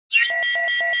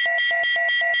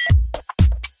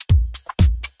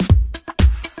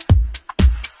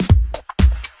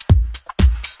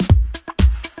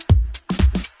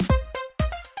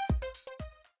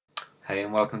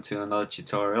and welcome to another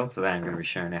tutorial. Today I'm going to be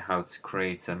showing you how to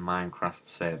create a Minecraft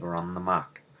server on the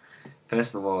Mac.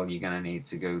 First of all, you're going to need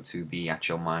to go to the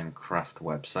actual Minecraft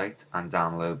website and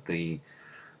download the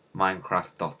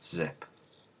Minecraft.zip.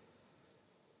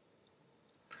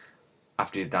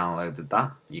 After you've downloaded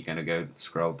that, you're going to go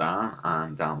scroll down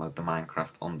and download the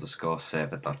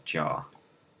Minecraft_server.jar.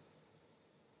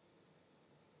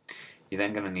 You're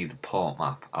then going to need the port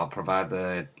map. I'll provide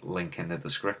the link in the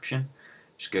description.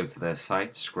 Just go to their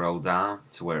site, scroll down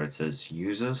to where it says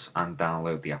users and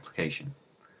download the application.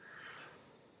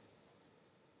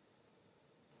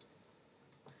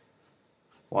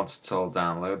 Once it's all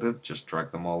downloaded, just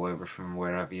drag them all over from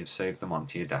wherever you've saved them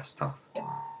onto your desktop.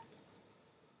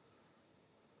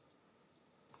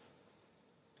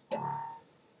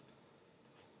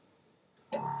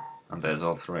 And there's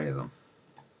all three of them.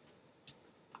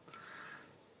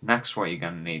 Next, what you're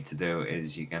going to need to do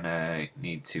is you're going to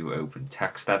need to open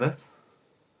textedit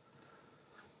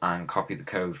and copy the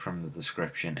code from the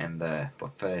description in there.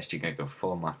 But first, you're going to go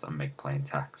format and make plain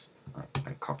text.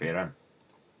 Then copy it in.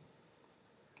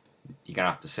 You're going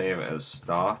to have to save it as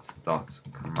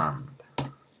start.command. It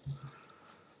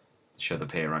should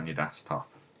appear on your desktop.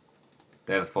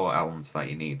 They're the 4 elements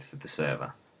that you need for the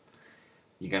server.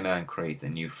 You're going to then create a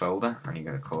new folder and you're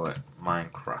going to call it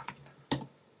Minecraft.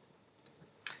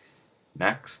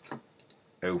 Next,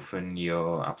 open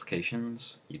your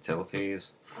applications,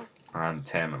 utilities, and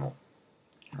terminal,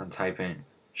 and type in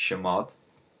Chmod,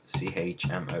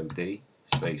 Chmod,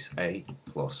 space A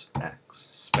plus X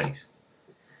space,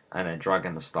 and then drag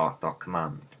in the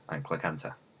start.command and click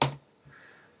enter.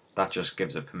 That just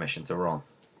gives it permission to run.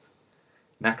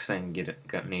 Next thing you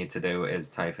need to do is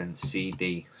type in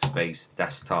cd space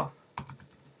desktop.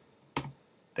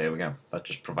 There we go. That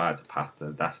just provides a path to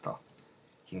the desktop.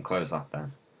 You can close that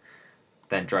then.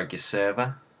 Then drag your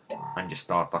server and your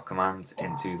start.command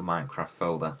into the Minecraft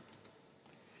folder.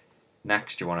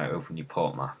 Next, you want to open your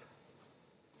port map.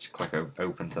 Just click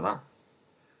open to that.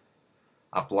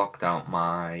 I've blocked out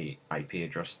my IP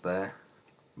address there,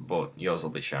 but yours will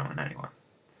be showing anyway.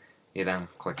 You then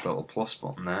click the little plus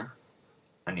button there,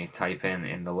 and you type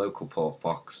in the local port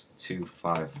box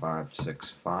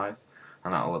 25565,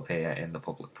 and that will appear in the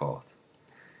public port.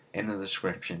 In the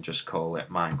description, just call it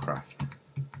Minecraft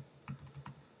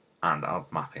and add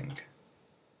mapping.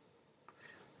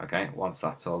 Okay, once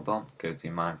that's all done, go to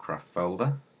your Minecraft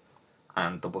folder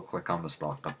and double click on the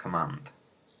start.command.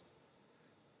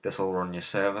 This will run your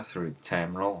server through the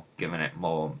terminal, giving it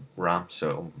more RAM so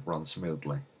it will run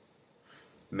smoothly.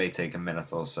 It may take a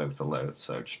minute or so to load,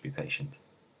 so just be patient.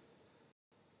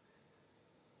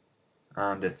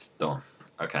 And it's done.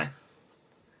 Okay.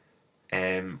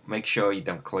 Make sure you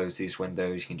don't close these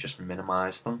windows, you can just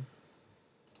minimize them.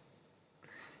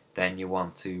 Then you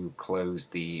want to close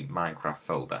the Minecraft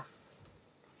folder.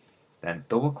 Then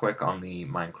double click on the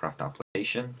Minecraft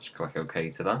application, just click OK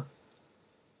to that,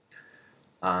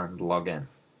 and log in.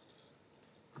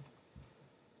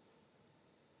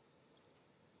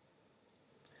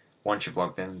 Once you've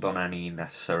logged in and done any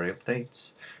necessary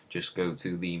updates, just go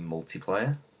to the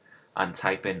multiplayer and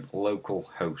type in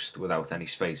localhost without any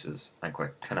spaces and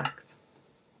click connect.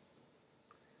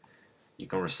 You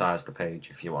can resize the page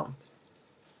if you want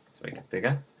to make it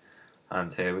bigger,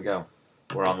 and here we go,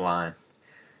 we're online.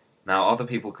 Now other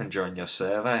people can join your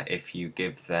server if you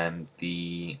give them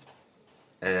the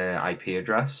IP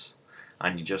address,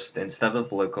 and you just, instead of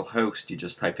localhost, you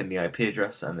just type in the IP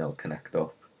address and they'll connect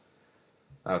up.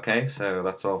 Okay, so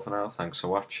that's all for now. Thanks for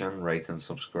watching, rate and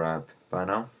subscribe. Bye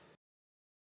now.